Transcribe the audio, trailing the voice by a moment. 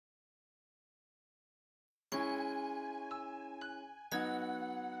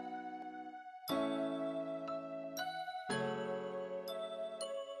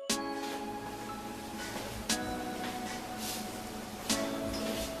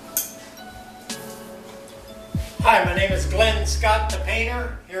Hi, my name is Glenn Scott, the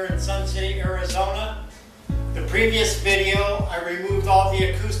painter, here in Sun City, Arizona. The previous video, I removed all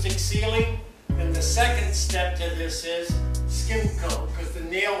the acoustic sealing, and the second step to this is skim coat, because the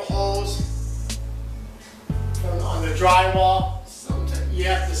nail holes on the drywall, sometimes you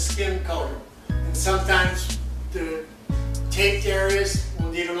have to skim coat them. And sometimes the taped areas will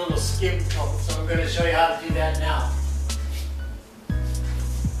need a little skim coat, so I'm going to show you how to do that now.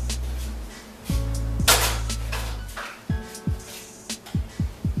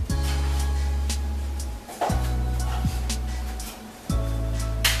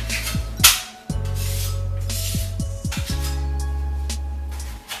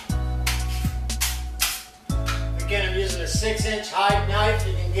 Again, I'm using a 6-inch hide knife.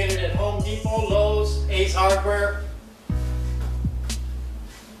 You can get it at Home Depot, Lowe's, Ace Hardware.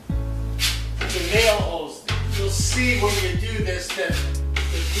 The nail holes, you'll see when you do this that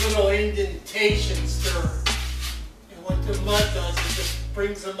there's little indentations there. And what the mud does is just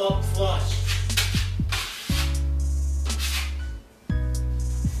brings them up flush.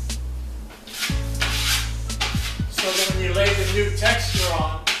 So that when you lay the new texture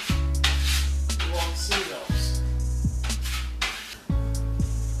on, you won't see those.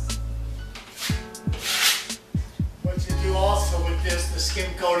 Also with this, the skim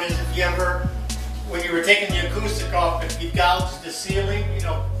coat is if you ever, when you were taking the acoustic off, if you gouged the ceiling, you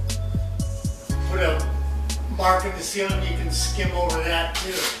know, put a mark in the ceiling, you can skim over that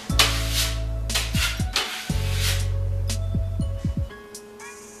too.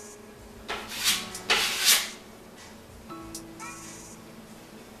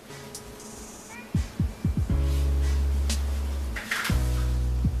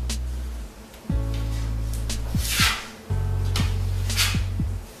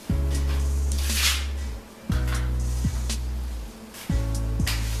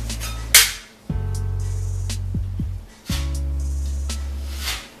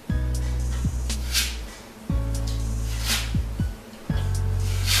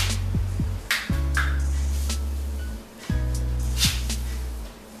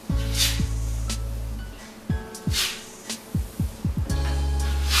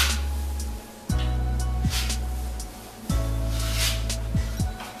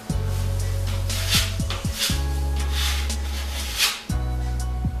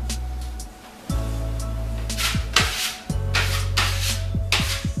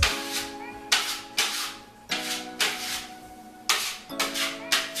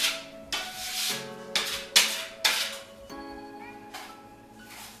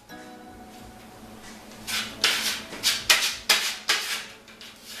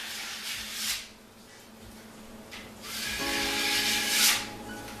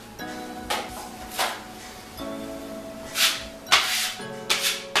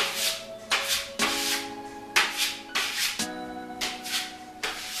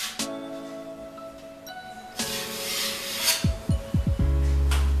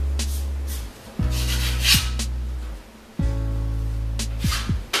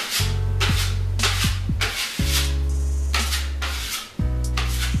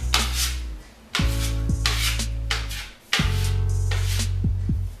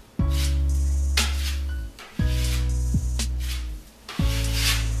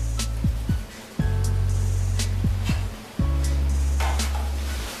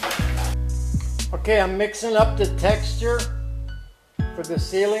 Okay, I'm mixing up the texture for the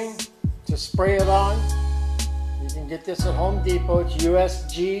ceiling to spray it on. You can get this at Home Depot. It's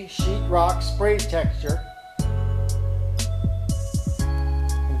USG sheetrock spray texture.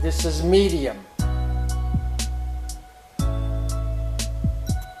 And this is medium.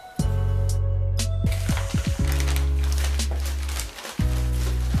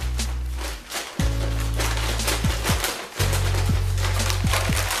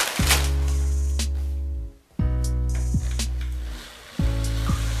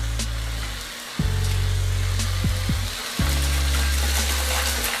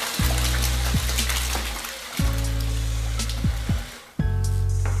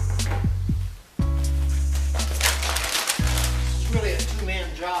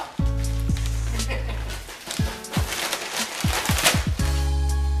 Job.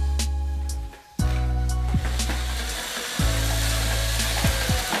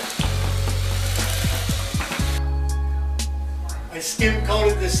 I skim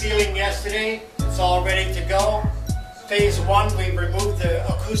coated the ceiling yesterday. It's all ready to go. Phase 1, we removed the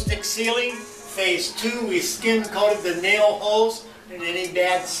acoustic ceiling. Phase 2, we skim coated the nail holes and any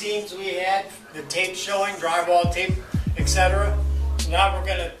bad seams we had, the tape showing, drywall tape, etc. Now we're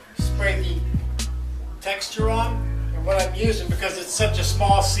going to spray the texture on, and what I'm using, because it's such a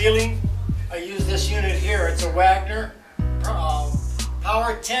small ceiling, I use this unit here. It's a Wagner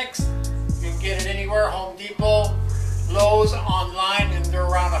Power Text. You can get it anywhere, Home Depot, Lowe's, online, and they're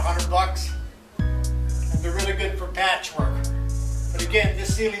around $100. And they're really good for patchwork. But again,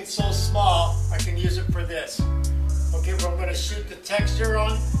 this ceiling's so small, I can use it for this. Okay, but I'm going to shoot the texture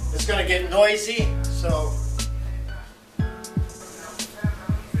on. It's going to get noisy, so.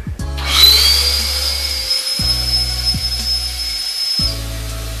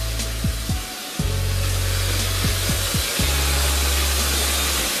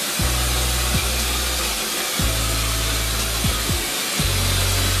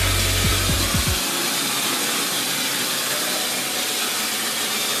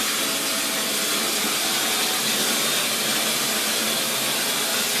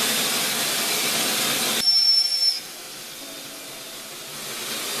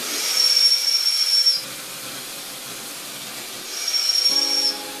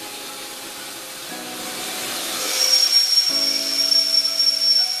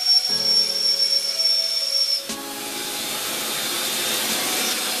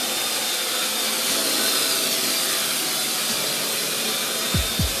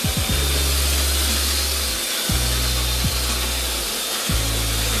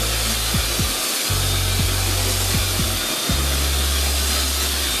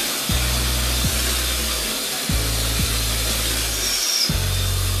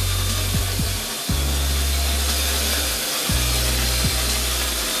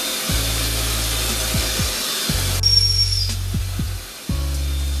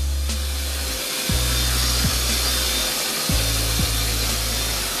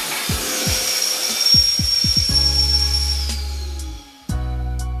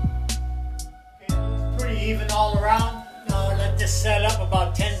 Even all around. Now let this set up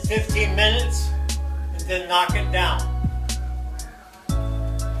about 10-15 minutes and then knock it down.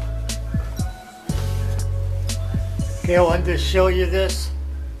 Okay, I wanted to show you this.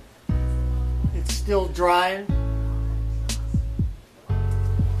 It's still drying. I'm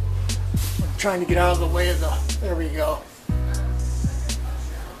trying to get out of the way of the, there we go.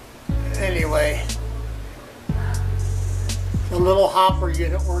 Anyway, the little hopper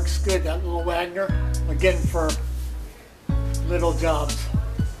unit works good, that little Wagner. Again, for little jobs.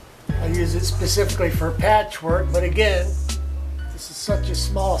 I use it specifically for patchwork, but again, this is such a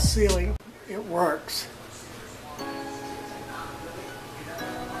small ceiling, it works.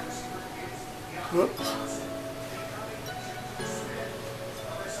 Whoops.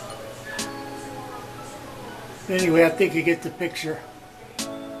 Anyway, I think you get the picture.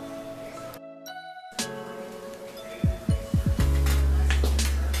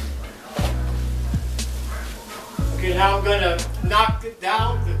 Okay, now I'm going to knock it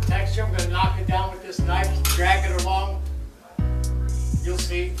down, the texture, I'm going to knock it down with this knife, drag it along. You'll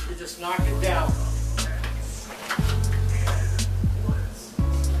see, you just knock it down.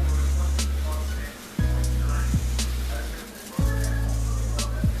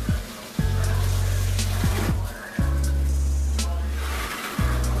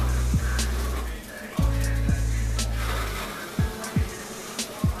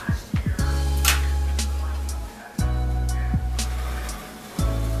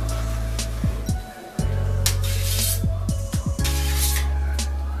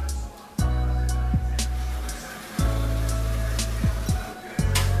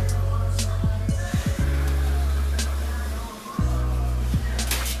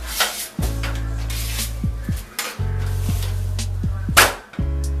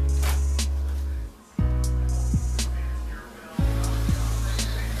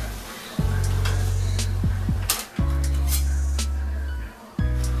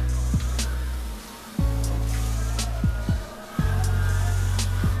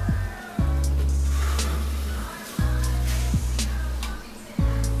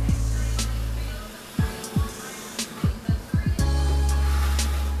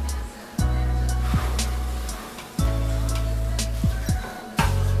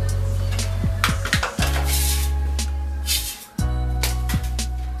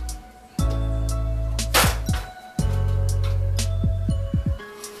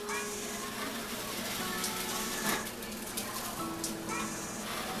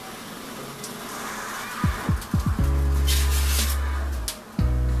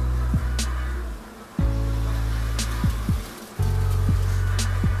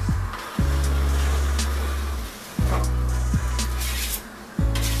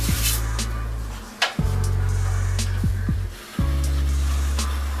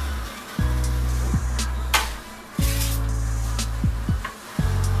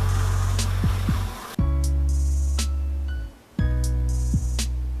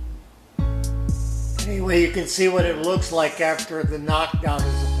 Anyway, you can see what it looks like after the knockdown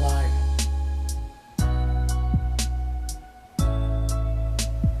is applied.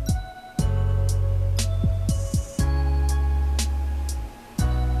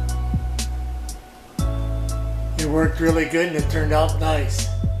 It worked really good and it turned out nice.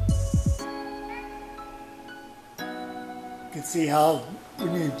 You can see how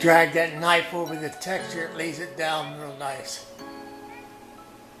when you drag that knife over the texture, it lays it down real nice.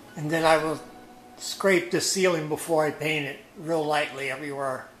 And then I will scrape the ceiling before I paint it real lightly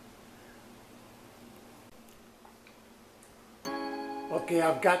everywhere. Okay,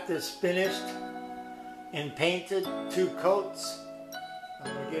 I've got this finished and painted, 2 coats.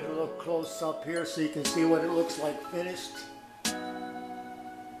 I'm going to get a little close up here so you can see what it looks like finished.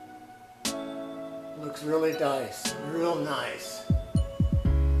 Looks really nice, real nice.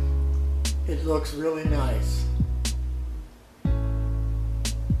 It looks really nice.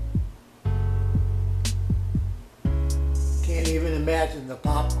 Can't even imagine the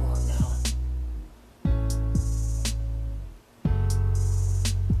popcorn now.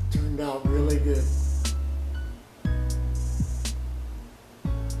 Turned out really good.